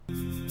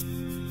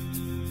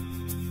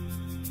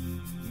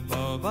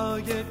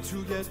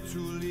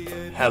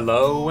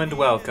Hello and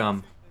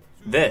welcome.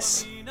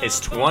 This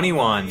is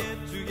 21.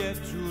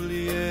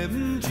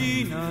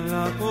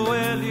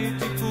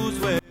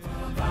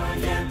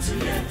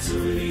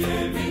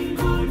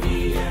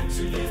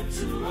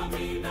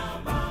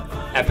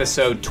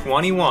 Episode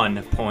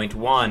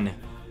 21.1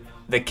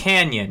 The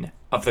Canyon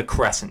of the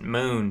Crescent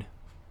Moon.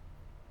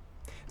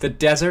 The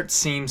desert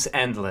seems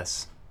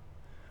endless.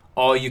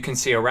 All you can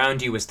see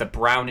around you is the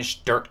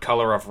brownish dirt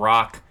color of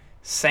rock,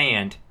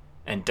 sand,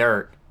 and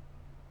dirt.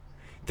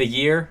 The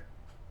year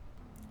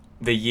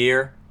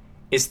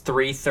is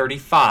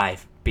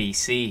 335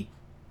 BC.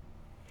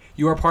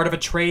 You are part of a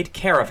trade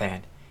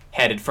caravan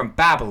headed from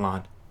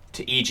Babylon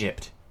to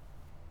Egypt.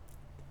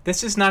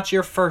 This is not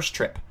your first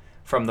trip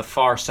from the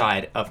far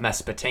side of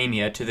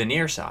Mesopotamia to the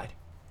near side,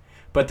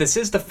 but this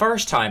is the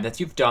first time that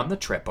you've done the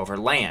trip over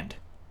land.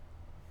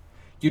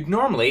 You'd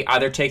normally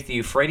either take the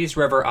Euphrates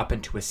River up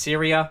into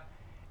Assyria,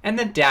 and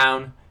then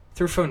down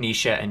through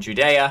Phoenicia and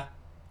Judea,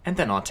 and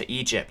then on to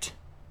Egypt.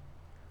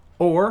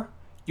 Or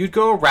you'd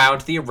go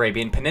around the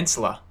Arabian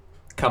Peninsula,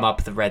 come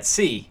up the Red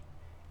Sea,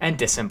 and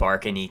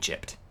disembark in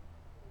Egypt.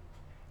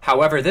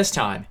 However, this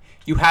time,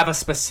 you have a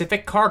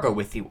specific cargo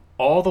with you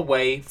all the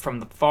way from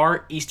the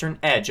far eastern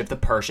edge of the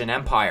Persian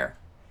Empire.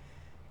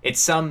 It's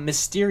some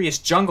mysterious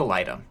jungle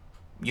item.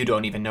 You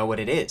don't even know what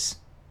it is.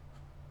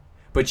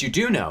 But you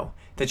do know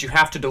that you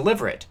have to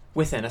deliver it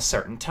within a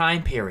certain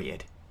time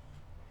period.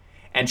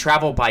 And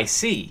travel by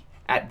sea,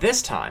 at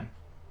this time,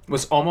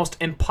 was almost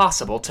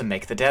impossible to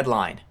make the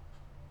deadline.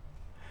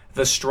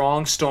 The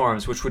strong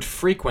storms which would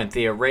frequent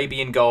the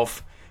Arabian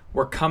Gulf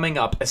were coming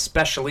up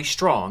especially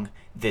strong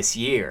this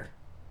year.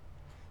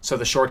 So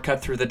the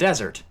shortcut through the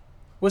desert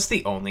was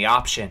the only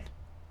option.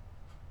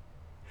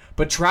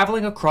 But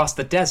traveling across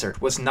the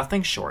desert was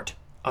nothing short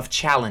of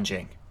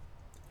challenging.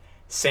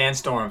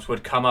 Sandstorms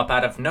would come up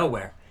out of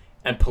nowhere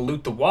and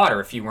pollute the water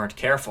if you weren't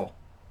careful,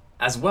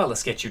 as well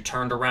as get you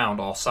turned around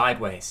all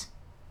sideways.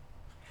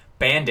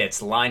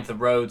 Bandits lined the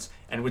roads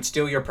and would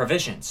steal your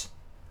provisions.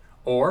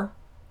 Or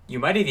you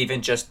might have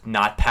even just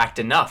not packed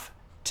enough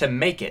to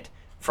make it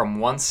from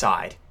one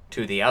side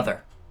to the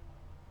other.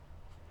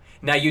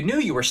 Now you knew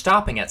you were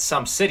stopping at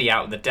some city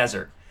out in the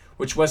desert,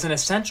 which was an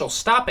essential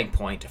stopping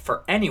point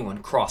for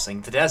anyone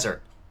crossing the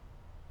desert.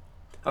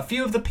 A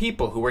few of the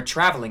people who were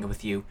traveling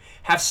with you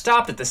have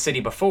stopped at the city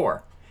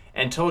before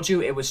and told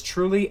you it was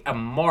truly a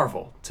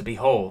marvel to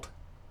behold.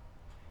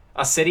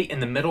 A city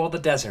in the middle of the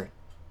desert,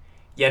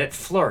 yet it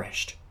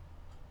flourished.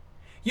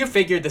 You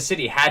figured the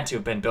city had to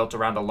have been built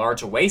around a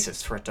large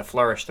oasis for it to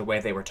flourish the way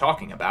they were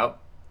talking about,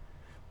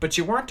 but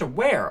you weren't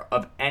aware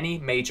of any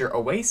major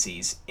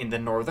oases in the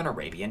northern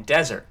Arabian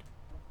desert.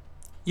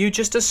 You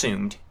just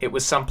assumed it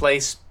was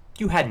someplace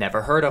you had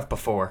never heard of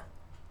before.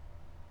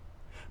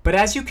 But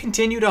as you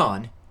continued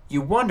on,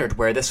 you wondered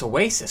where this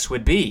oasis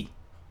would be.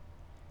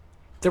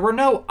 There were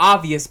no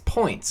obvious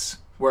points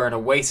where an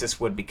oasis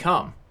would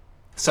become,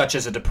 such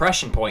as a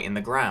depression point in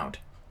the ground.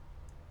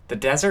 The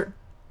desert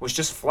was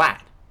just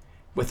flat,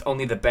 with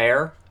only the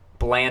bare,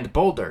 bland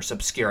boulders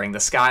obscuring the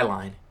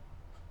skyline.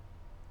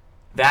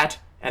 That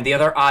and the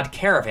other odd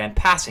caravan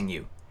passing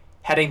you,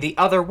 heading the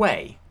other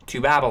way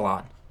to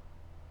Babylon.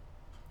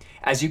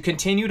 As you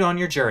continued on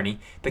your journey,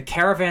 the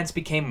caravans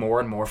became more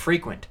and more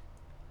frequent.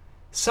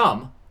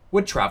 Some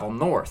would travel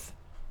north,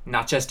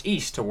 not just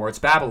east towards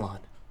Babylon.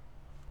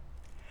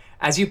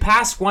 As you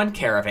pass one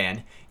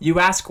caravan, you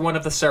ask one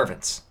of the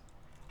servants,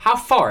 "How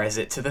far is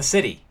it to the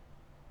city?"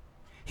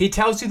 He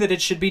tells you that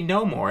it should be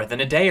no more than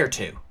a day or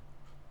two.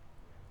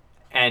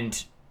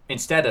 And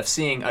instead of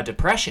seeing a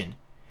depression,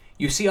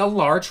 you see a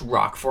large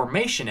rock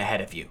formation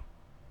ahead of you.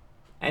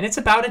 And it's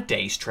about a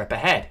day's trip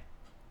ahead.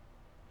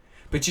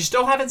 But you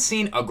still haven't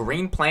seen a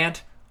green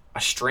plant,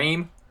 a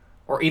stream,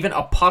 or even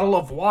a puddle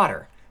of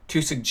water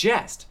to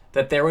suggest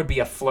that there would be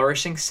a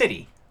flourishing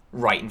city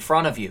right in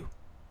front of you.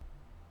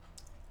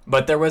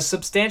 But there was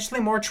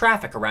substantially more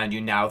traffic around you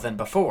now than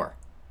before,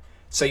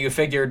 so you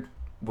figured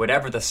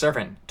whatever the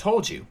servant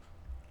told you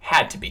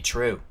had to be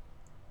true.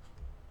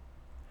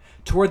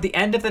 Toward the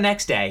end of the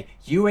next day,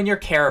 you and your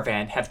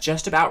caravan have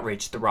just about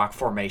reached the rock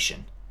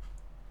formation.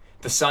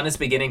 The sun is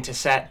beginning to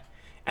set,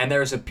 and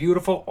there is a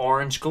beautiful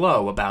orange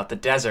glow about the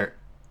desert.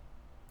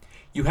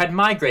 You had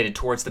migrated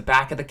towards the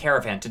back of the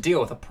caravan to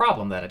deal with a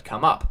problem that had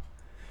come up,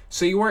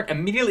 so you weren't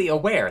immediately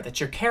aware that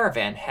your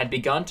caravan had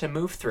begun to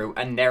move through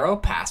a narrow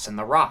pass in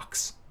the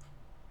rocks.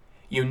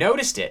 You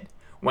noticed it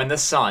when the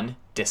sun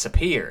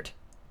disappeared.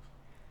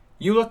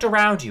 You looked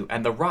around you,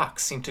 and the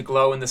rocks seemed to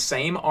glow in the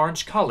same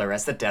orange color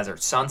as the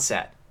desert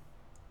sunset.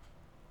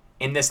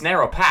 In this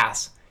narrow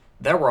pass,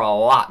 there were a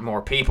lot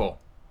more people.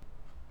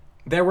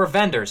 There were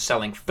vendors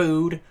selling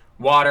food,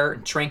 water,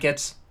 and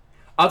trinkets.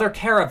 Other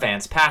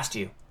caravans passed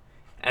you,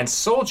 and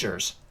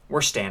soldiers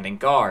were standing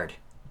guard.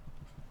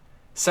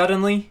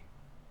 Suddenly,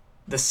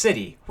 the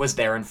city was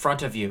there in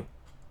front of you,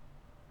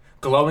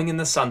 glowing in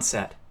the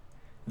sunset.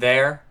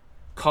 There,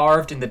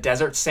 carved in the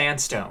desert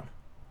sandstone,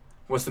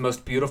 was the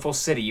most beautiful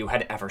city you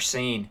had ever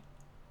seen.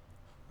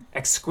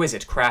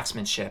 Exquisite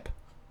craftsmanship.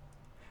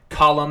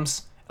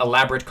 Columns,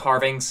 elaborate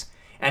carvings,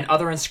 and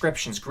other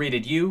inscriptions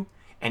greeted you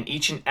and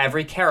each and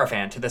every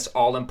caravan to this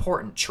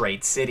all-important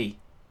trade city.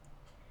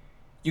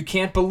 You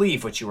can't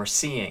believe what you are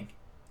seeing.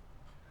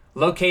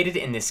 Located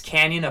in this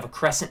canyon of a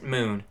crescent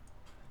moon,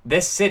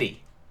 this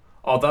city,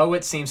 although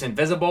it seems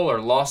invisible or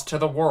lost to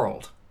the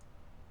world,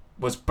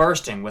 was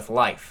bursting with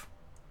life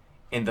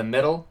in the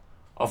middle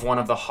of one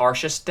of the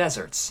harshest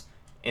deserts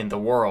in the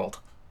world.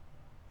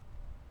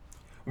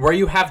 Where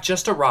you have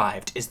just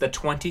arrived is the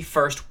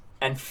 21st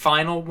and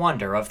final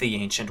wonder of the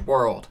ancient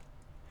world,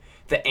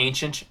 the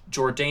ancient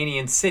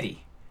Jordanian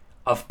city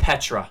of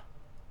Petra.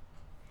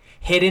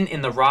 Hidden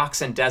in the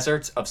rocks and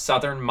deserts of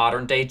southern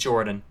modern-day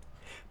Jordan,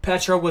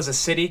 Petra was a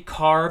city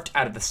carved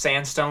out of the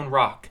sandstone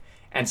rock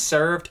and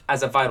served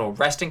as a vital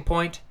resting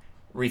point,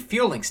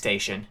 refueling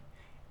station,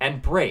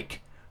 and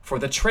break for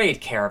the trade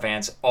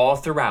caravans all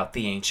throughout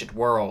the ancient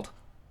world.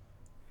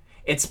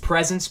 Its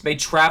presence made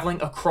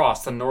traveling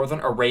across the northern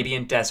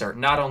Arabian desert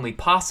not only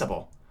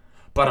possible,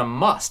 but a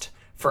must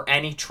for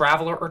any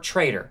traveler or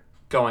trader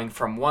going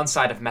from one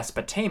side of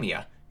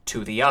Mesopotamia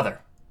to the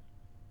other.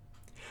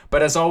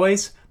 But as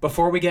always,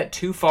 before we get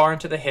too far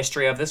into the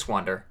history of this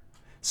wonder,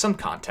 some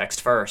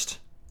context first.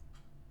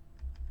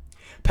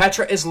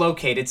 Petra is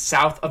located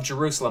south of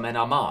Jerusalem and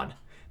Amman,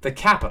 the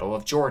capital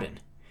of Jordan,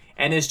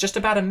 and is just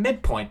about a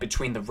midpoint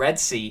between the Red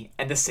Sea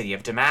and the city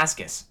of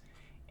Damascus,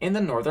 in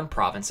the northern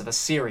province of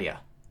Assyria.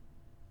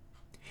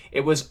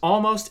 It was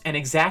almost an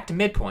exact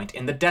midpoint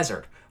in the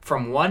desert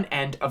from one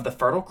end of the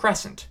Fertile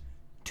Crescent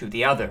to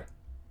the other.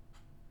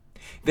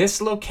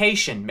 This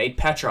location made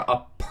Petra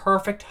a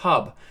perfect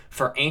hub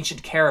for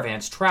ancient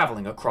caravans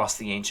traveling across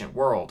the ancient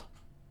world.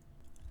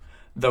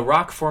 The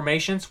rock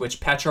formations which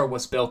Petra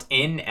was built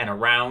in and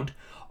around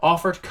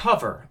offered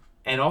cover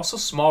and also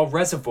small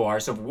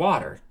reservoirs of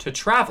water to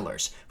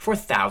travelers for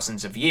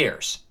thousands of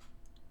years.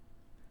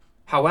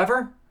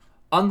 However,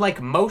 unlike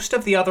most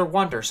of the other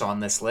wonders on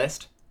this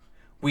list,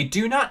 we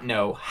do not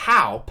know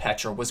how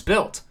Petra was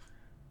built,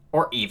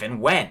 or even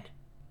when.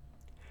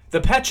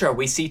 The Petra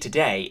we see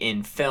today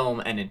in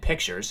film and in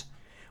pictures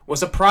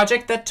was a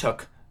project that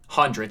took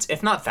hundreds,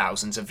 if not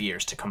thousands, of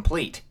years to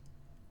complete.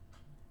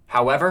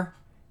 However,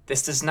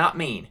 this does not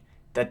mean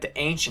that the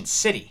ancient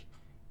city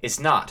is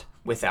not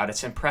without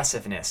its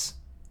impressiveness.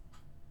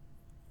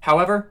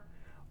 However,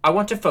 I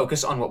want to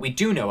focus on what we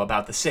do know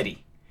about the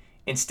city,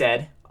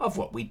 instead of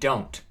what we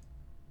don't.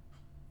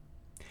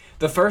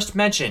 The first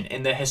mention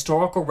in the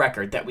historical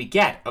record that we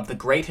get of the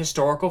great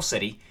historical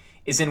city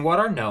is in what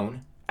are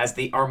known as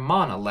the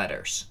Amarna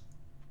letters.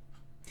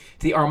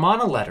 The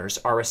Amarna letters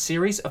are a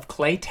series of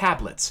clay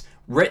tablets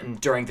written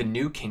during the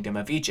New Kingdom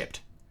of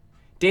Egypt,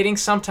 dating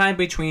sometime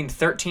between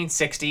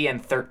 1360 and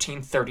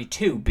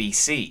 1332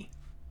 BC.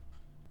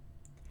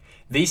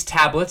 These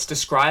tablets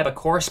describe a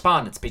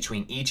correspondence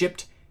between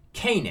Egypt,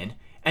 Canaan,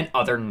 and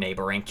other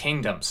neighboring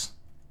kingdoms.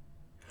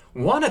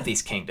 One of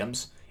these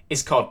kingdoms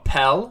is called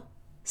Pel,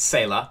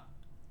 Selah,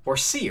 or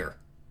Seir,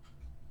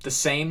 the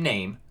same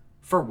name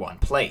for one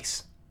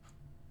place.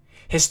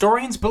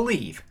 Historians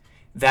believe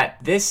that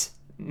this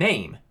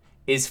name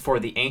is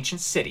for the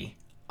ancient city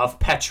of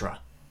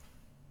Petra.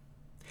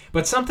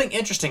 But something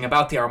interesting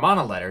about the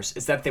Amarna letters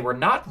is that they were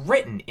not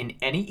written in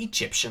any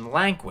Egyptian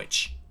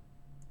language.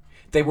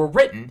 They were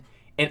written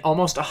in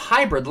almost a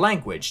hybrid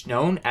language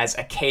known as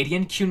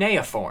Akkadian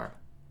cuneiform,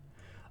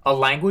 a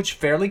language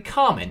fairly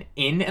common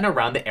in and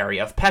around the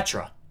area of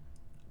Petra,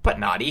 but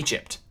not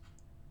Egypt.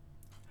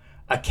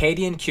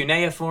 Akkadian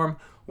cuneiform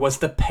was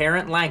the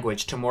parent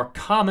language to more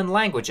common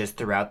languages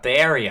throughout the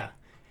area,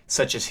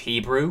 such as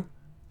Hebrew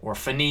or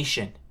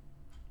Phoenician.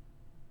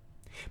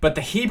 But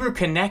the Hebrew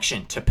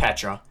connection to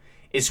Petra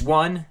is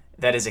one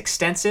that is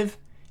extensive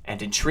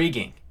and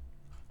intriguing,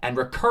 and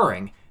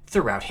recurring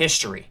throughout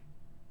history.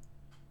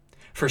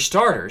 For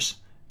starters,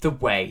 the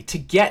way to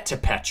get to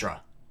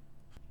Petra.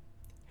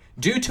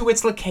 Due to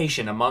its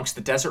location amongst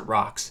the desert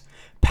rocks,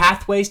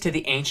 pathways to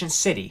the ancient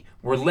city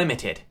were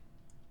limited.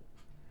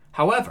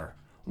 However,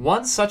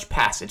 one such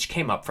passage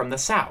came up from the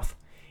south,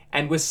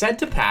 and was said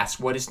to pass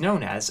what is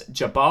known as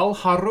Jabal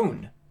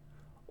Harun,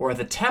 or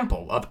the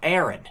Temple of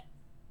Aaron.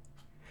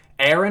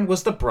 Aaron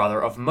was the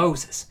brother of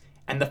Moses,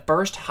 and the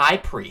first high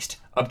priest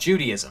of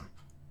Judaism.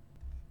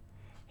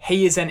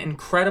 He is an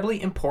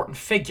incredibly important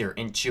figure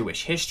in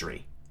Jewish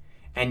history,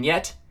 and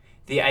yet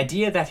the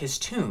idea that his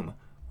tomb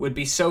would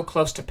be so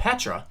close to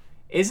Petra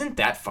isn't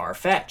that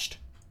far-fetched.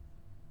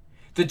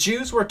 The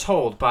Jews were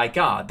told by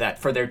God that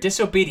for their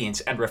disobedience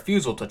and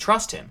refusal to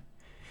trust him,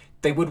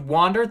 they would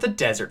wander the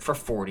desert for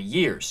 40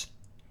 years,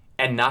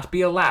 and not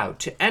be allowed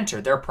to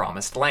enter their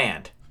promised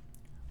land,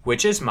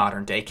 which is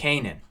modern-day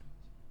Canaan.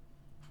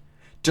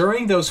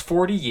 During those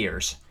 40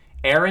 years,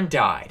 Aaron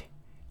died,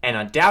 and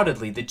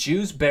undoubtedly the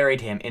Jews buried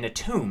him in a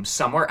tomb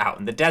somewhere out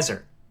in the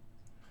desert.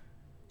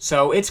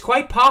 So it's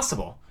quite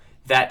possible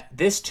that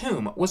this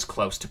tomb was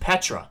close to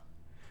Petra,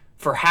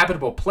 for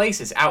habitable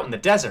places out in the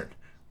desert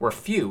were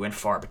few and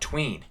far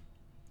between.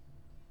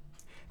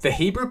 The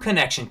Hebrew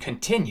connection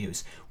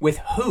continues with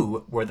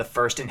who were the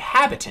first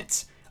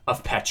inhabitants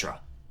of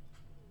Petra.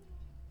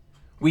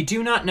 We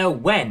do not know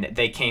when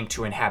they came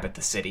to inhabit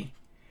the city,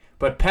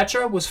 but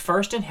Petra was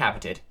first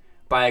inhabited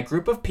by a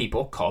group of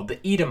people called the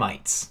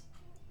Edomites.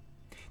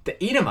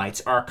 The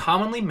Edomites are a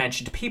commonly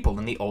mentioned people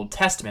in the Old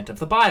Testament of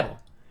the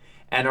Bible,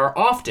 and are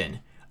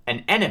often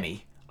an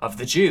enemy of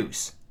the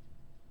Jews.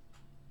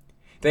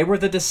 They were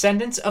the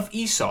descendants of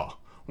Esau,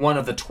 one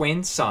of the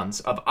twin sons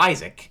of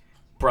Isaac,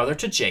 brother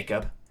to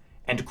Jacob,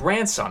 and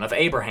grandson of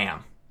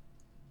Abraham.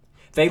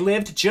 They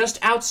lived just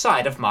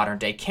outside of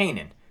modern-day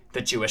Canaan,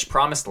 the Jewish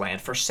promised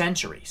land, for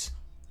centuries.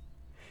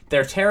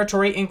 Their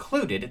territory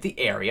included the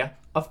area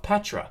of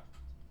Petra.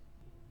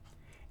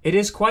 It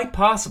is quite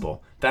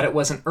possible that it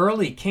was an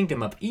early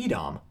kingdom of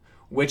Edom,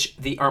 which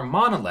the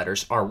Amarna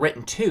letters are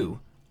written to,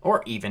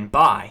 or even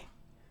by,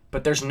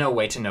 but there's no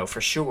way to know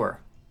for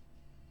sure.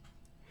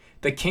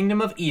 The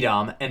kingdom of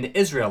Edom and the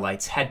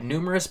Israelites had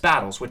numerous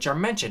battles which are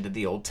mentioned in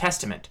the Old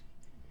Testament.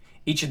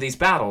 Each of these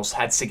battles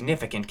had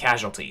significant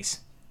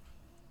casualties.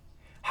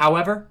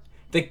 However,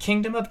 the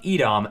kingdom of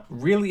Edom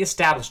really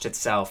established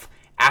itself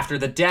after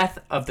the death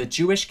of the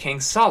Jewish king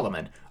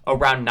Solomon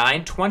around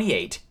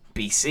 928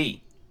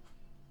 BC.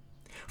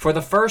 For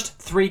the first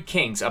 3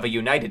 kings of a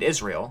united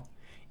Israel,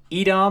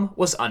 Edom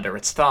was under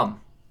its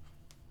thumb.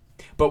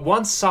 But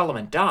once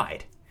Solomon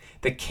died,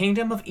 the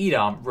kingdom of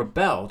Edom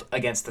rebelled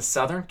against the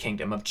southern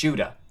kingdom of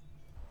Judah.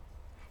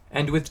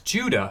 And with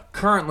Judah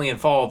currently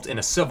involved in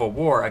a civil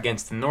war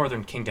against the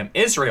northern kingdom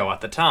Israel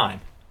at the time,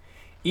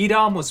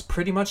 Edom was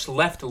pretty much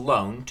left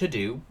alone to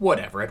do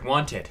whatever it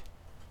wanted.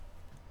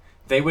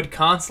 They would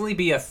constantly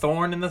be a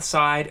thorn in the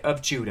side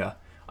of Judah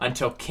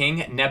until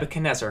King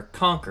Nebuchadnezzar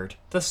conquered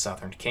the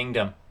southern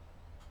kingdom.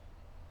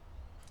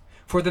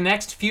 For the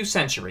next few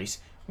centuries,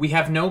 we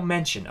have no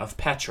mention of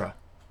Petra.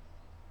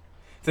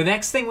 The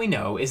next thing we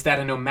know is that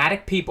a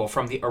nomadic people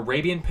from the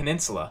Arabian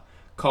Peninsula,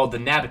 called the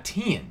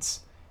Nabateans,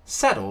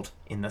 settled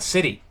in the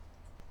city.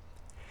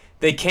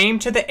 They came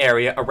to the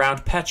area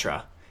around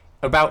Petra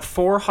about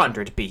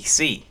 400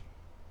 BC.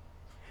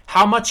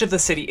 How much of the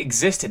city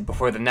existed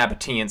before the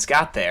Nabateans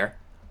got there,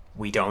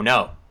 we don't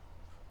know.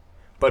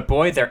 But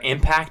boy, their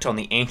impact on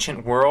the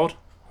ancient world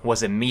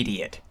was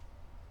immediate.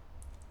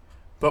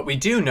 But we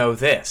do know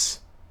this.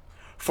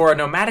 For a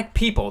nomadic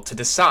people to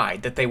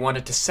decide that they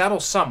wanted to settle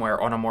somewhere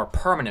on a more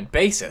permanent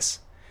basis,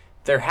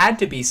 there had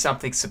to be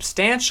something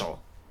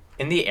substantial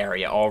in the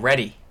area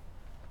already.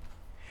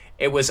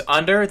 It was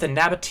under the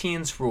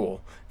Nabateans'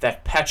 rule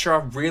that Petra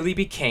really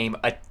became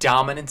a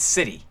dominant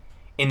city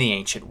in the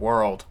ancient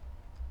world.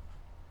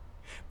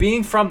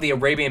 Being from the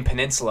Arabian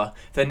Peninsula,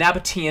 the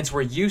Nabateans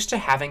were used to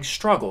having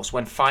struggles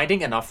when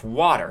finding enough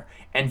water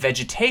and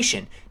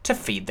vegetation to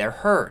feed their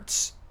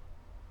herds.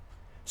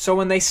 So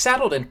when they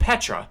settled in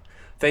Petra,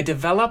 they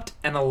developed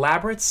an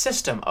elaborate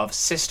system of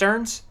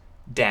cisterns,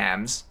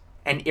 dams,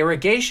 and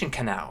irrigation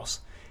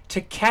canals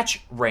to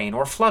catch rain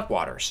or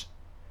floodwaters,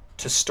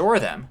 to store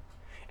them,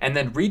 and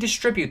then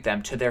redistribute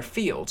them to their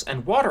fields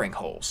and watering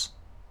holes.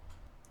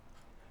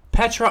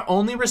 Petra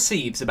only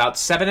receives about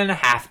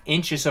 7.5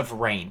 inches of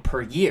rain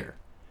per year,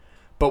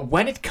 but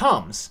when it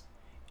comes,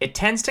 it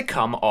tends to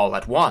come all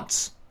at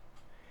once.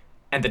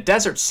 And the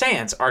desert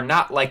sands are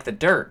not like the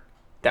dirt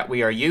that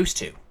we are used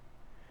to.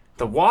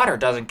 The water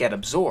doesn't get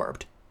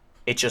absorbed,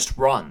 it just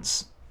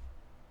runs.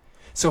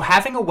 So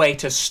having a way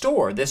to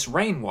store this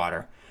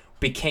rainwater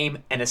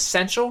became an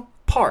essential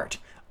part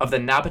of the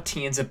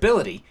Nabateans'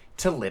 ability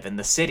to live in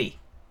the city.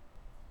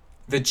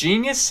 The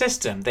genius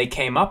system they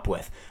came up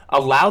with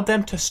allowed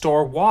them to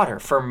store water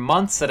for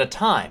months at a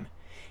time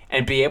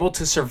and be able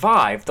to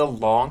survive the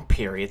long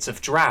periods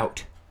of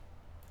drought.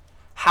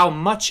 How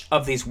much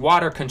of these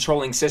water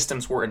controlling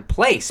systems were in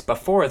place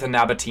before the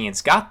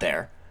Nabateans got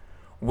there,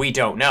 we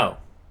don't know.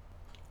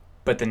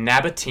 But the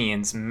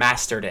Nabateans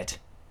mastered it.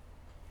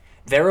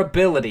 Their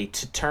ability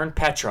to turn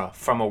Petra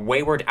from a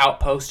wayward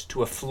outpost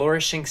to a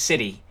flourishing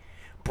city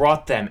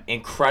brought them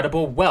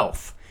incredible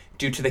wealth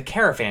due to the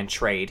caravan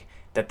trade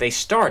that they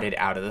started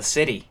out of the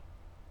city.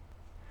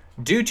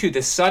 Due to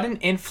the sudden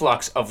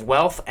influx of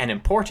wealth and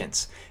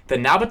importance, the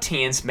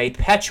Nabateans made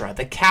Petra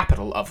the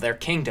capital of their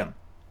kingdom,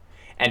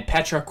 and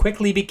Petra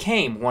quickly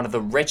became one of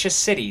the richest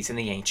cities in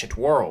the ancient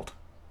world.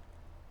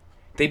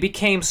 They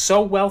became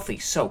so wealthy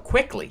so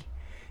quickly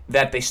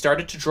that they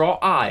started to draw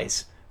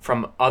eyes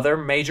from other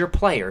major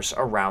players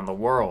around the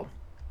world.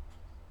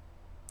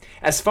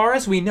 As far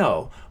as we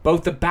know,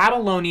 both the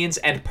Babylonians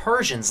and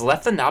Persians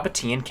left the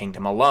Nabatean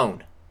kingdom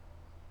alone.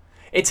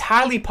 It's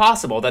highly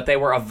possible that they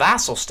were a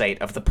vassal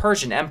state of the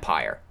Persian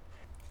Empire,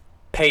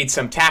 paid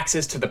some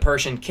taxes to the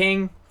Persian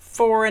king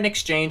for in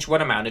exchange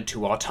what amounted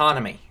to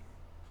autonomy.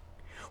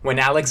 When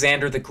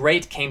Alexander the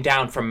Great came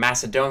down from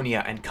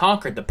Macedonia and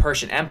conquered the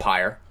Persian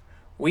Empire,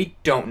 we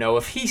don't know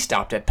if he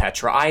stopped at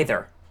Petra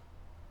either.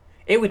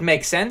 It would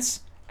make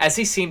sense, as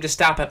he seemed to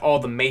stop at all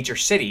the major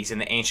cities in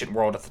the ancient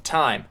world at the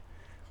time,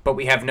 but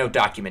we have no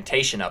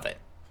documentation of it.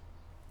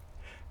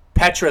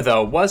 Petra,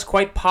 though, was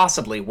quite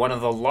possibly one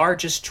of the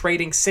largest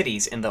trading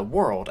cities in the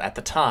world at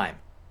the time.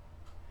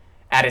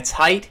 At its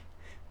height,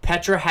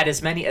 Petra had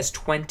as many as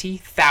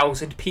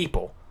 20,000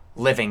 people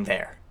living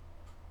there.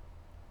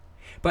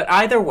 But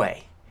either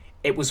way,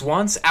 it was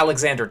once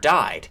Alexander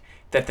died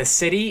that the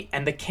city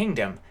and the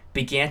kingdom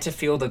began to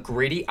feel the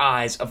greedy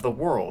eyes of the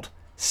world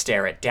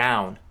stare it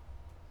down.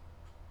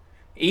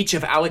 Each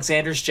of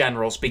Alexander's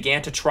generals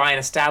began to try and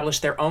establish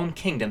their own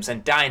kingdoms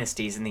and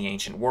dynasties in the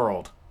ancient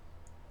world,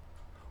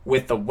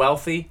 with the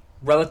wealthy,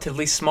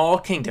 relatively small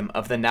kingdom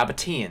of the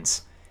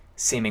Nabateans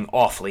seeming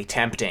awfully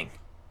tempting.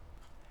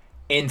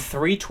 In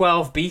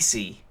 312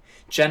 BC,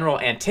 General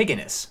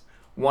Antigonus,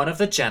 one of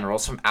the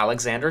generals from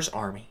Alexander's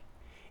army,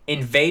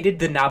 invaded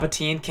the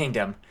Nabatean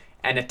kingdom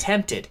and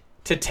attempted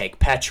to take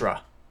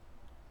Petra.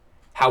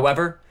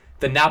 However,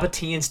 the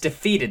Nabateans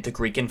defeated the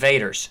Greek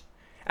invaders,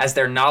 as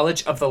their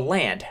knowledge of the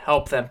land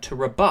helped them to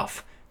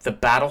rebuff the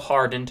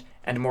battle-hardened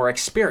and more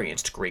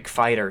experienced Greek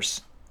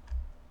fighters.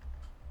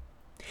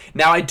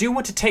 Now, I do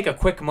want to take a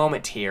quick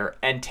moment here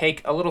and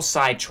take a little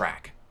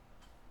sidetrack.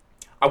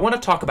 I want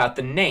to talk about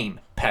the name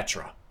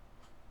Petra.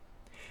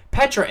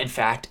 Petra, in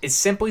fact, is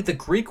simply the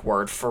Greek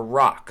word for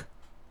rock.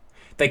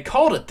 They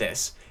called it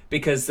this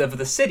because of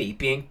the city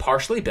being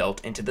partially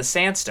built into the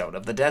sandstone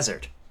of the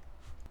desert.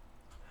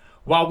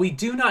 While we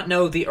do not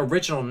know the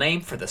original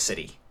name for the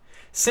city,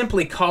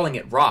 simply calling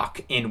it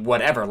rock in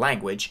whatever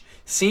language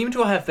seemed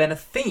to have been a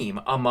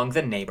theme among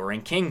the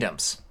neighboring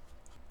kingdoms.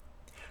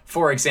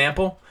 For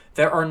example,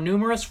 there are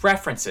numerous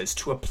references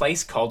to a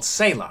place called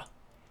Selah,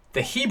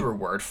 the Hebrew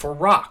word for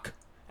rock,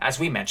 as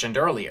we mentioned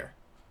earlier.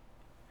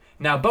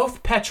 Now,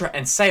 both Petra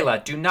and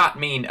Selah do not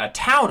mean a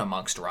town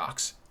amongst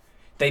rocks.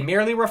 They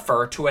merely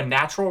refer to a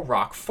natural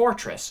rock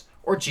fortress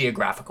or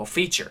geographical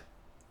feature.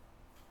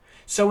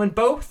 So in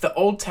both the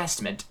Old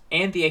Testament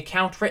and the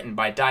account written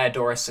by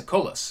Diodorus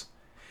Siculus,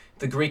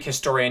 the Greek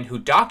historian who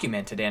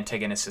documented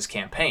Antigonus's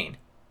campaign,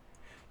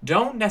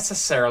 don't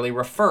necessarily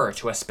refer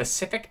to a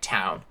specific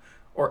town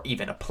or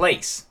even a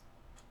place.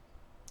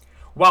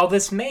 While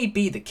this may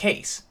be the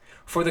case,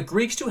 for the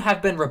Greeks to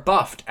have been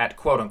rebuffed at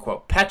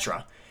quote-unquote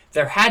Petra,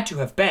 there had to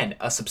have been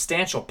a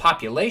substantial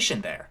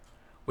population there,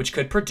 which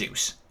could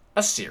produce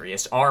a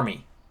serious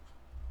army.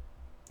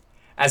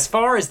 As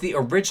far as the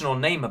original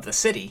name of the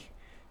city,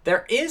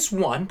 there is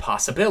one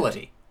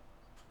possibility.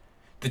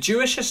 The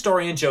Jewish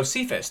historian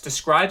Josephus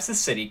describes the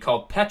city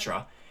called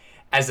Petra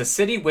as a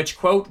city which,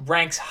 quote,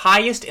 ranks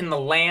highest in the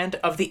land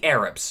of the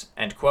Arabs,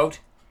 end quote,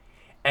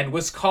 and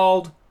was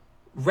called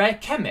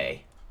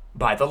Rekeme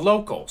by the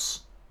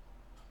locals.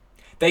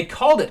 They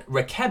called it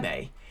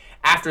Rekeme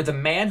after the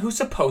man who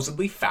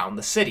supposedly found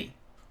the city,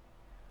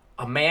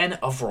 a man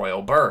of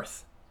royal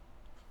birth.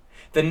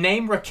 The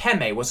name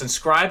Rekeme was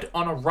inscribed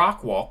on a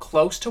rock wall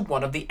close to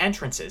one of the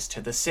entrances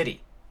to the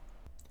city.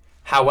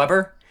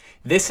 However,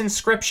 this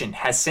inscription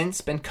has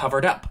since been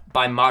covered up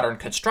by modern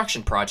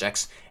construction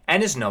projects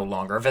and is no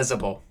longer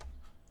visible.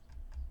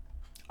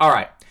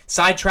 Alright,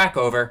 sidetrack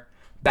over,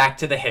 back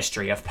to the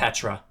history of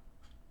Petra.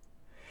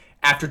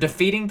 After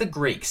defeating the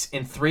Greeks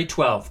in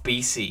 312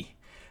 BC,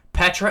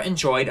 Petra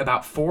enjoyed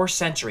about 4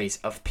 centuries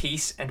of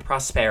peace and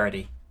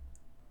prosperity.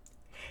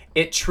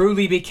 It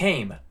truly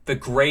became the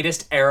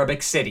greatest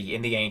Arabic city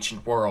in the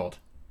ancient world,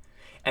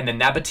 and the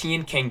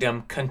Nabatean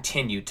kingdom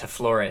continued to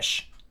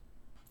flourish.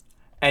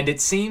 And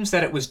it seems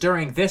that it was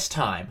during this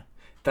time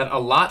that a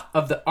lot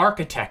of the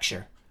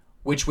architecture,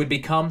 which would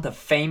become the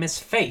famous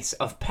face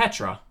of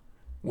Petra,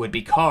 would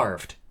be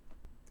carved.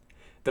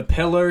 The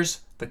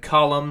pillars, the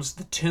columns,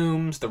 the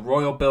tombs, the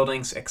royal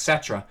buildings,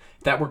 etc.,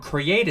 that were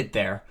created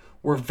there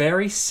were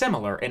very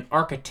similar in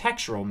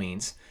architectural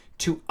means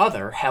to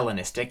other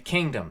Hellenistic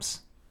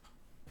kingdoms.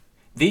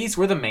 These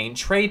were the main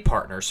trade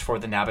partners for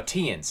the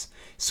Nabateans,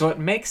 so it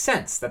makes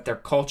sense that their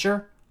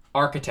culture,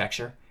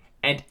 architecture,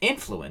 and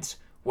influence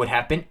would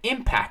have been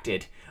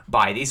impacted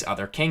by these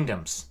other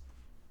kingdoms.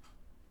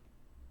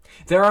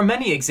 There are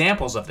many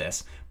examples of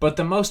this, but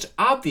the most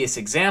obvious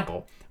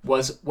example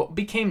was what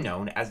became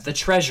known as the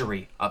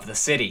treasury of the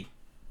city.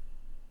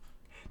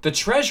 The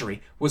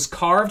treasury was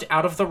carved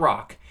out of the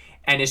rock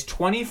and is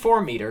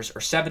 24 meters or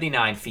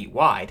 79 feet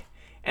wide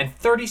and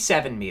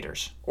 37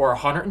 meters or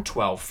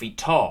 112 feet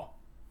tall,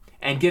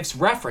 and gives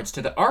reference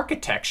to the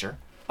architecture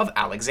of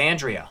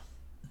Alexandria.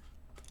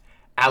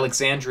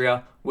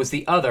 Alexandria was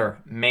the other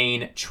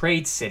main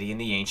trade city in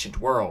the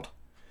ancient world,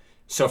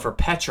 so for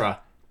Petra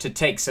to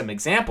take some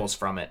examples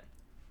from it,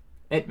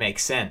 it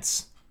makes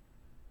sense.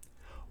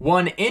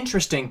 One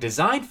interesting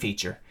design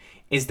feature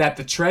is that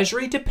the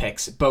treasury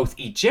depicts both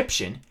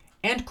Egyptian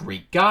and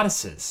Greek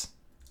goddesses.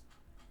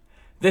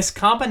 This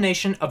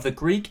combination of the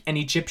Greek and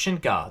Egyptian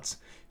gods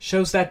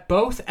shows that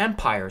both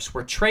empires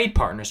were trade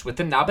partners with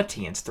the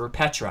Nabateans through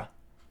Petra,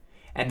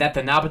 and that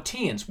the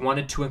Nabateans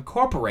wanted to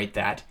incorporate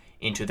that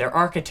into their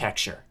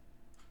architecture.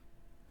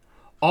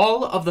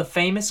 All of the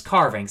famous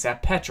carvings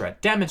at Petra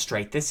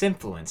demonstrate this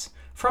influence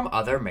from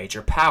other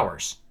major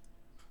powers.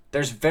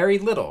 There's very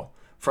little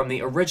from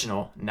the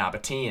original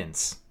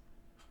Nabateans.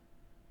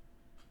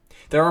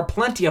 There are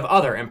plenty of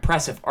other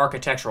impressive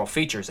architectural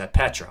features at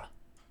Petra.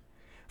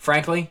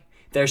 Frankly,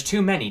 there's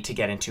too many to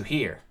get into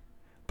here,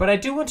 but I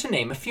do want to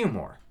name a few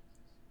more.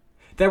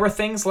 There were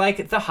things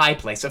like the high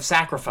place of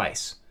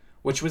sacrifice,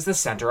 which was the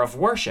center of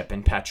worship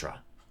in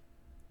Petra.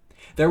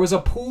 There was a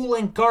pool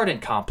and garden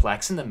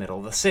complex in the middle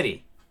of the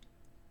city.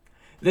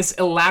 This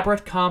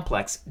elaborate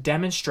complex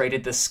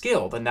demonstrated the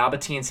skill the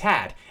Nabateans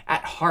had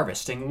at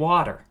harvesting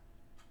water.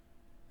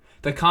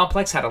 The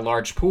complex had a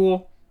large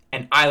pool,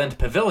 an island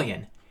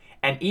pavilion,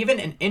 and even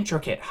an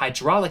intricate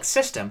hydraulic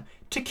system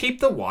to keep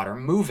the water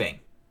moving.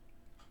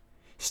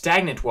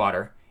 Stagnant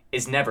water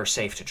is never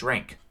safe to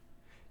drink,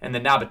 and the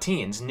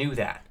Nabateans knew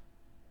that.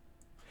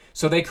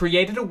 So they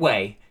created a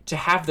way to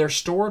have their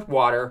stored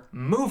water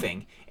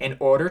moving in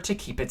order to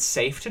keep it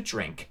safe to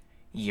drink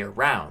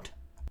year-round.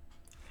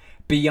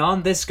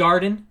 Beyond this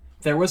garden,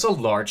 there was a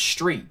large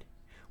street,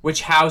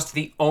 which housed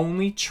the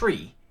only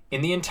tree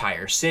in the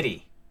entire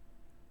city.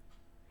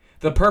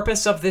 The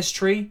purpose of this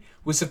tree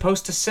was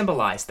supposed to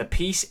symbolize the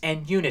peace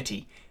and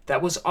unity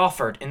that was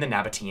offered in the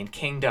Nabatean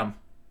kingdom.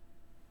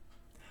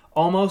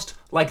 Almost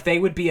like they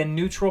would be a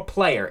neutral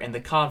player in the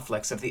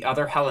conflicts of the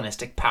other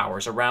Hellenistic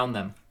powers around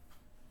them.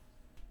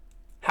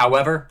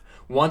 However,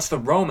 once the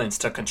Romans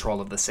took control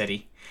of the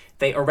city,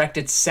 they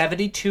erected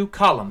 72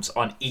 columns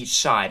on each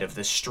side of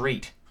the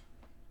street.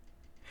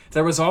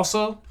 There was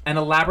also an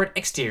elaborate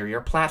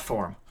exterior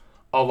platform,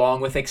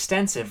 along with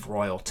extensive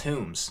royal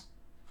tombs.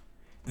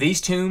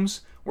 These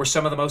tombs were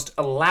some of the most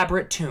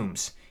elaborate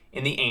tombs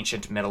in the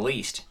ancient Middle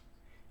East,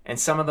 and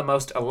some of the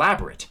most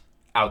elaborate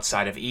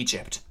outside of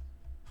Egypt.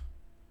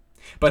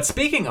 But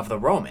speaking of the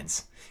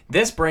Romans,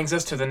 this brings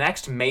us to the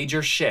next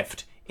major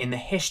shift in the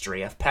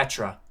history of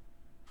Petra.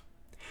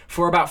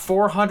 For about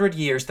 400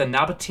 years, the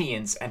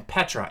Nabateans and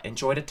Petra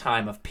enjoyed a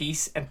time of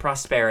peace and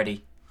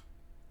prosperity.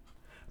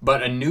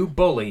 But a new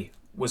bully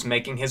was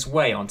making his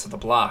way onto the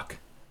block: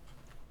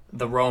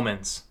 the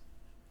Romans.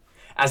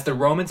 As the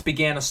Romans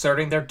began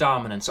asserting their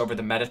dominance over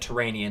the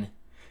Mediterranean,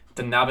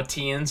 the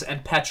Nabateans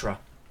and Petra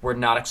were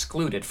not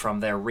excluded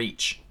from their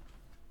reach.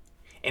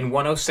 In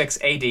 106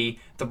 AD,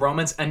 the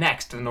Romans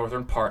annexed the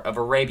northern part of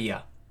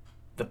Arabia,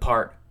 the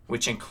part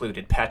which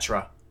included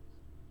Petra.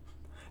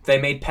 They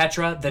made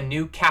Petra the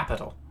new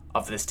capital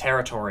of this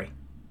territory.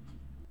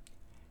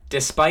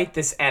 Despite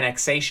this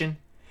annexation,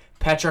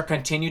 Petra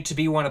continued to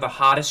be one of the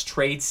hottest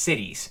trade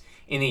cities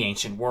in the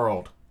ancient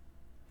world,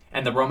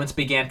 and the Romans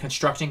began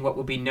constructing what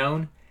would be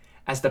known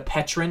as the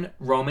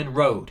Petran-Roman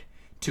Road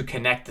to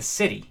connect the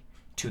city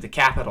to the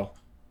capital.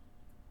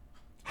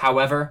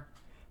 However,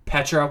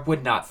 Petra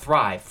would not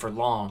thrive for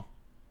long.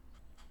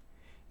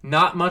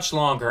 Not much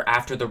longer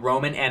after the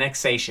Roman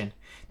annexation,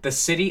 the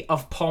city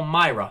of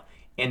Palmyra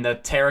in the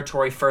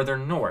territory further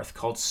north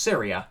called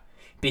Syria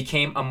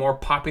became a more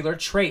popular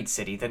trade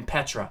city than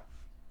Petra.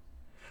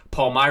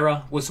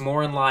 Palmyra was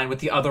more in line with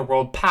the other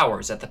world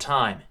powers at the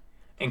time,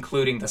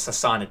 including the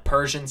Sassanid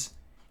Persians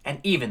and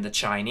even the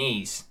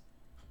Chinese.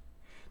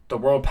 The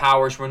world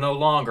powers were no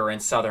longer in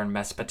southern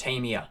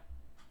Mesopotamia.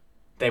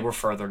 They were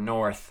further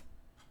north.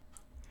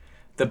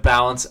 The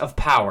balance of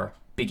power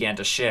began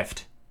to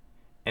shift,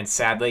 and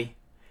sadly,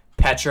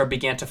 Petra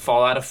began to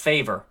fall out of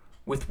favor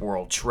with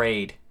world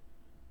trade.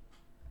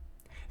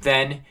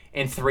 Then,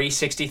 in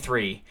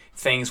 363,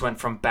 things went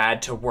from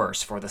bad to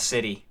worse for the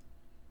city.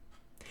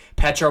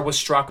 Petra was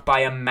struck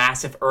by a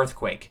massive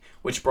earthquake,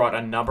 which brought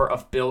a number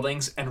of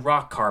buildings and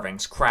rock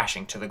carvings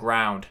crashing to the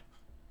ground.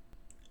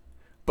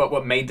 But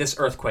what made this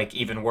earthquake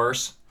even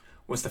worse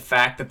was the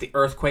fact that the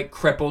earthquake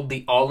crippled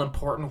the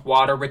all-important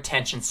water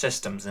retention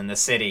systems in the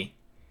city.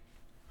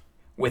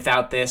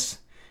 Without this,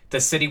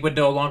 the city would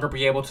no longer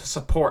be able to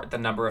support the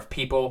number of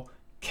people,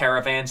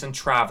 caravans, and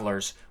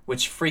travelers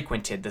which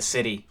frequented the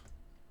city.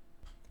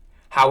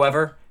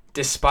 However,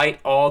 despite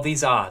all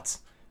these odds,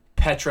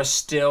 Petra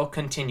still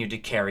continued to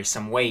carry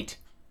some weight.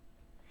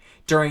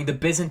 During the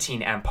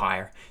Byzantine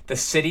Empire, the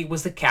city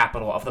was the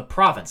capital of the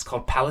province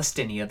called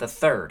Palestinia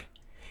III,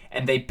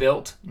 and they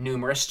built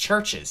numerous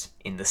churches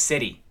in the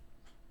city.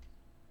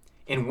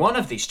 In one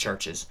of these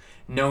churches,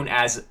 known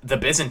as the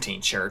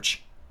Byzantine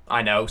Church,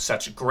 I know,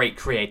 such great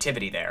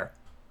creativity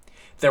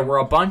there were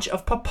a bunch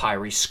of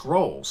papyri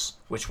scrolls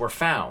which were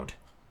found.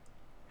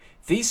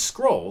 These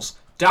scrolls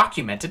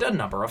documented a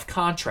number of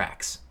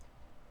contracts.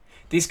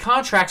 These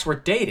contracts were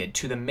dated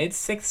to the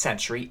mid-6th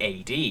century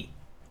AD.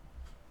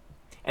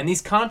 And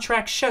these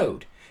contracts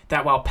showed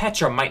that while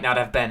Petra might not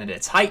have been at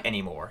its height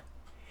anymore,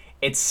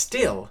 it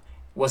still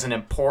was an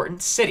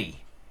important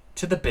city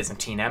to the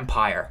Byzantine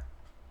Empire.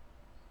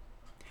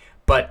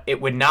 But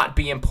it would not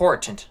be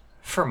important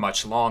for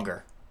much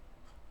longer.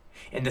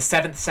 In the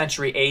 7th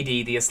century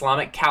AD, the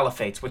Islamic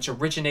caliphates, which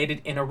originated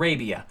in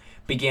Arabia,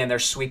 began their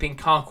sweeping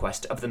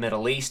conquest of the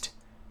Middle East,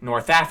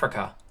 North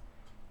Africa,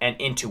 and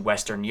into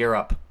Western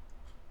Europe.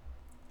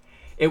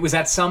 It was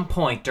at some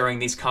point during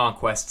these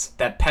conquests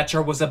that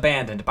Petra was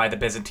abandoned by the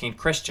Byzantine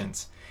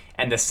Christians,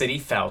 and the city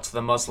fell to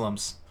the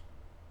Muslims.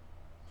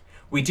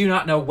 We do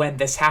not know when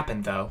this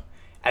happened, though,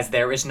 as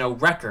there is no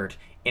record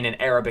in an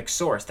Arabic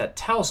source that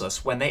tells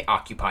us when they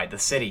occupied the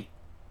city.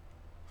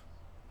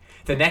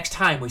 The next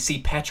time we see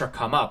Petra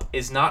come up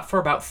is not for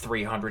about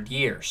 300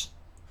 years.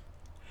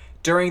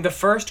 During the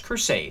First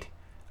Crusade,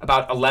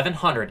 about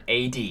 1100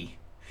 AD,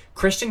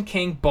 Christian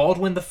King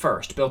Baldwin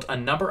I built a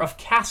number of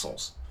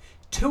castles,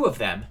 2 of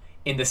them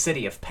in the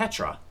city of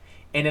Petra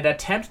in an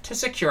attempt to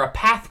secure a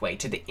pathway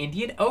to the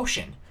Indian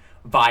Ocean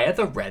via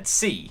the Red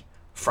Sea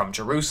from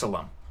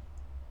Jerusalem.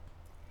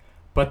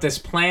 But this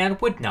plan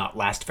would not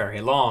last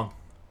very long.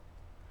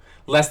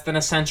 Less than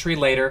a century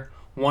later,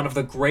 one of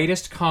the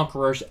greatest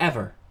conquerors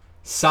ever,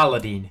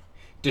 Saladin,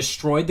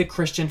 destroyed the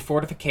Christian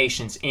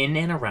fortifications in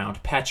and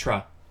around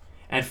Petra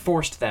and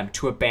forced them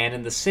to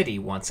abandon the city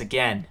once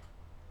again.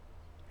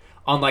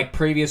 Unlike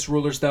previous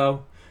rulers,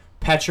 though,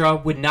 Petra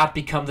would not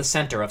become the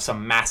center of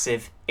some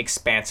massive,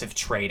 expansive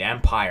trade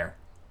empire.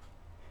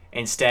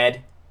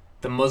 Instead,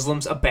 the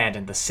Muslims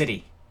abandoned the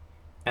city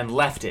and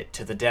left it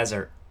to the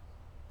desert.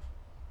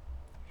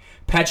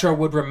 Petra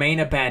would remain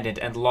abandoned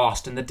and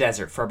lost in the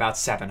desert for about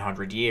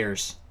 700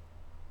 years.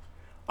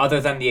 Other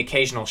than the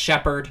occasional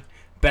shepherd,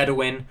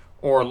 Bedouin,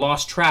 or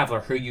lost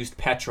traveler who used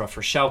Petra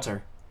for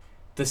shelter,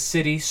 the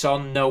city saw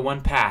no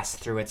one pass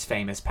through its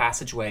famous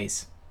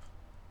passageways.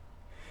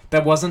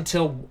 That wasn't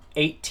until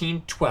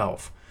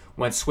 1812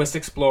 when Swiss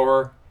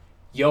explorer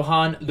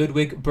Johann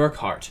Ludwig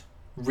Burckhardt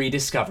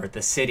rediscovered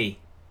the city.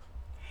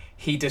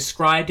 He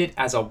described it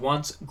as a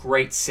once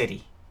great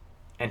city,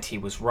 and he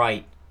was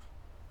right.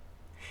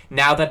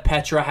 Now that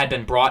Petra had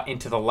been brought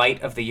into the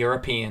light of the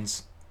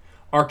Europeans,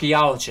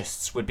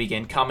 archaeologists would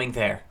begin coming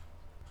there.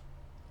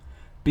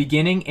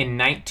 Beginning in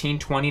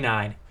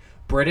 1929,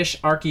 British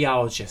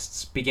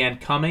archaeologists began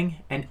coming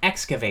and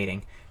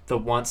excavating the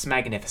once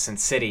magnificent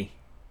city.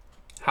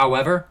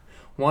 However,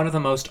 one of the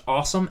most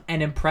awesome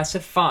and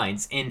impressive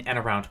finds in and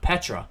around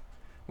Petra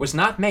was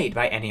not made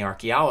by any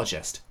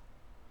archaeologist.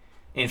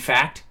 In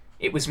fact,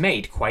 it was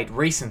made quite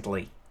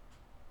recently.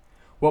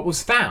 What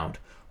was found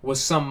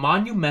was some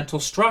monumental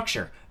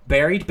structure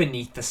buried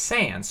beneath the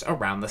sands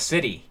around the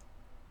city.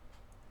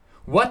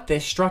 What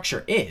this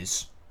structure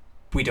is,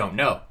 we don't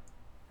know,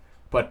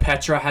 but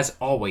Petra has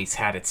always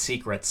had its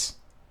secrets.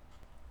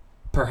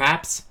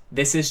 Perhaps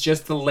this is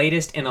just the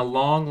latest in a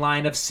long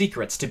line of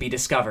secrets to be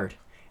discovered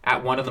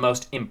at one of the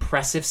most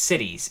impressive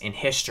cities in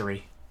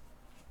history.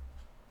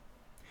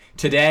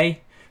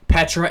 Today,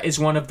 Petra is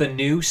one of the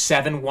new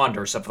 7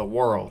 wonders of the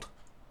world.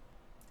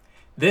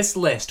 This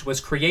list was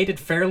created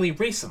fairly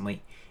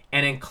recently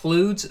and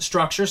includes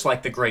structures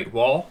like the Great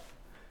Wall,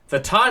 the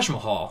Taj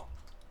Mahal,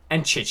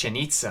 and Chichen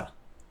Itza.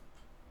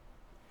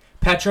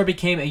 Petra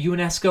became a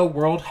UNESCO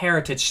World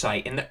Heritage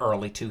Site in the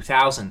early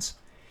 2000s,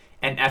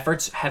 and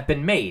efforts have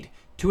been made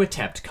to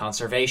attempt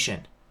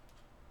conservation.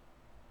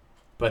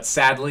 But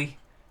sadly,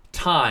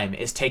 time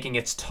is taking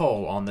its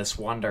toll on this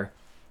wonder.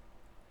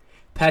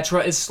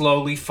 Petra is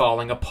slowly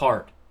falling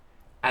apart,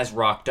 as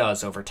rock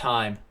does over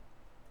time.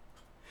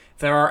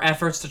 There are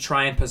efforts to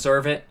try and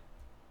preserve it,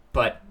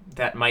 but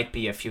that might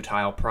be a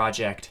futile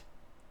project.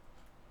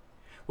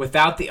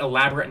 Without the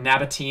elaborate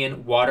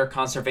Nabatean water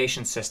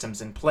conservation systems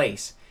in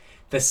place,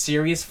 the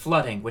serious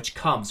flooding which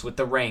comes with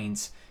the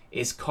rains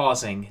is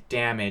causing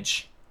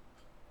damage.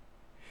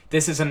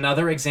 This is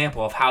another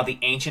example of how the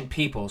ancient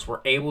peoples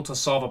were able to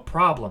solve a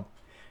problem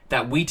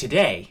that we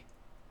today,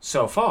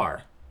 so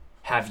far,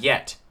 have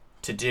yet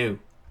to do.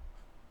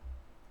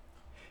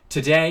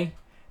 Today,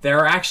 there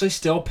are actually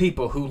still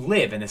people who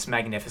live in this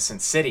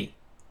magnificent city.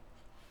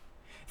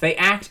 They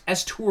act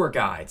as tour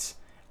guides,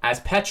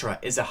 as Petra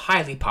is a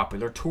highly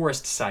popular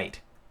tourist site.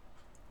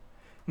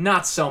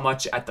 Not so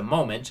much at the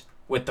moment,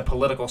 with the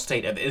political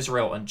state of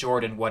Israel and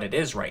Jordan what it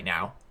is right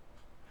now,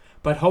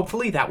 but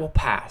hopefully that will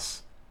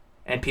pass,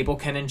 and people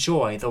can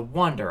enjoy the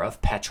wonder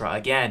of Petra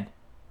again.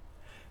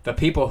 The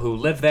people who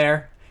live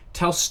there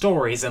tell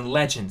stories and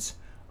legends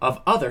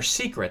of other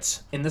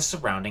secrets in the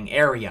surrounding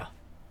area,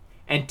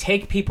 and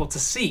take people to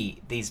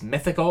see these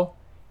mythical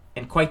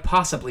and quite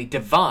possibly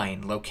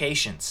divine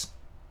locations.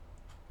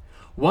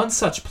 One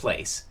such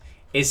place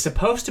is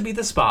supposed to be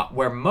the spot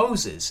where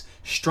Moses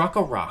struck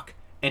a rock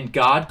and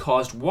God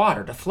caused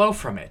water to flow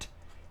from it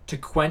to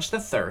quench the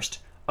thirst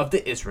of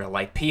the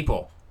Israelite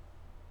people.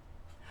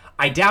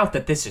 I doubt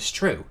that this is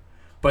true,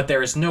 but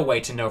there is no way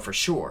to know for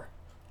sure,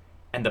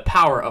 and the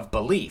power of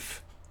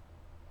belief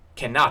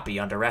cannot be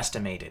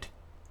underestimated.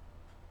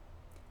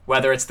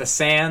 Whether it's the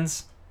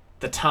sands,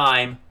 the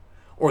time,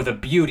 or the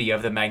beauty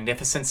of the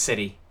magnificent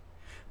city,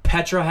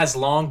 Petra has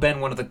long been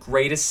one of the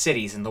greatest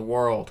cities in the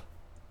world.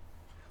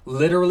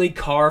 Literally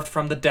carved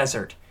from the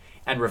desert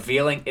and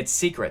revealing its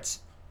secrets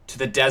to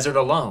the desert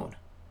alone,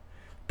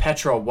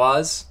 Petra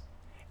was,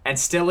 and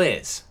still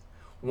is,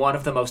 one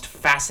of the most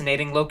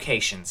fascinating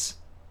locations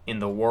in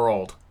the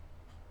world.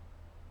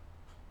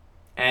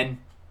 And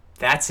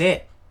that's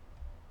it.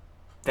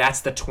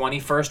 That's the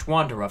 21st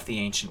wonder of the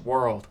ancient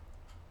world.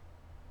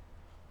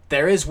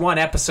 There is one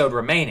episode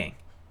remaining,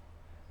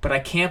 but I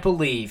can't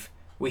believe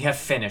we have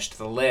finished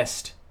the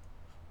list.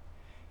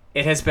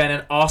 It has been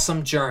an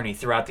awesome journey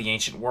throughout the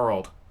ancient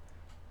world.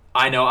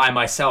 I know I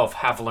myself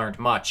have learned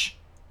much,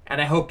 and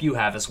I hope you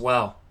have as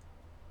well.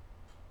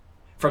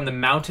 From the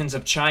mountains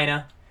of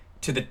China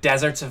to the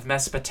deserts of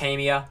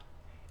Mesopotamia,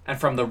 and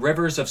from the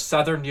rivers of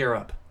southern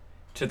Europe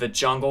to the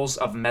jungles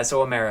of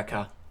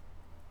Mesoamerica,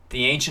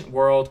 the ancient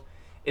world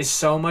is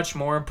so much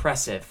more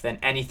impressive than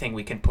anything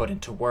we can put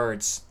into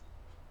words.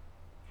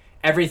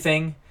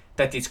 Everything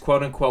that these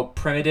quote-unquote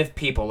primitive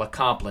people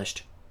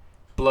accomplished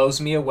blows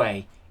me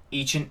away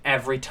each and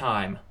every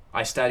time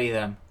I study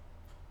them.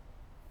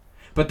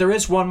 But there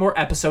is one more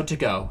episode to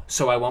go,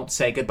 so I won't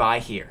say goodbye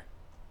here.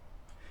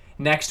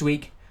 Next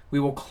week, we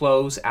will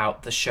close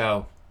out the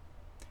show.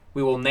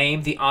 We will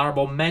name the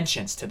honorable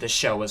mentions to the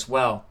show as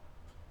well,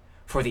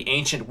 for the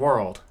ancient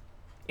world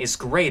is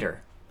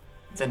greater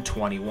than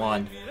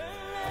 21.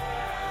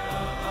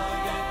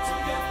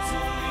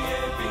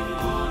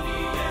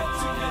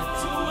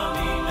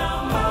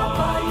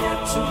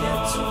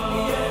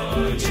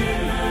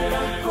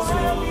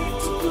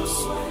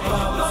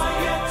 Bye.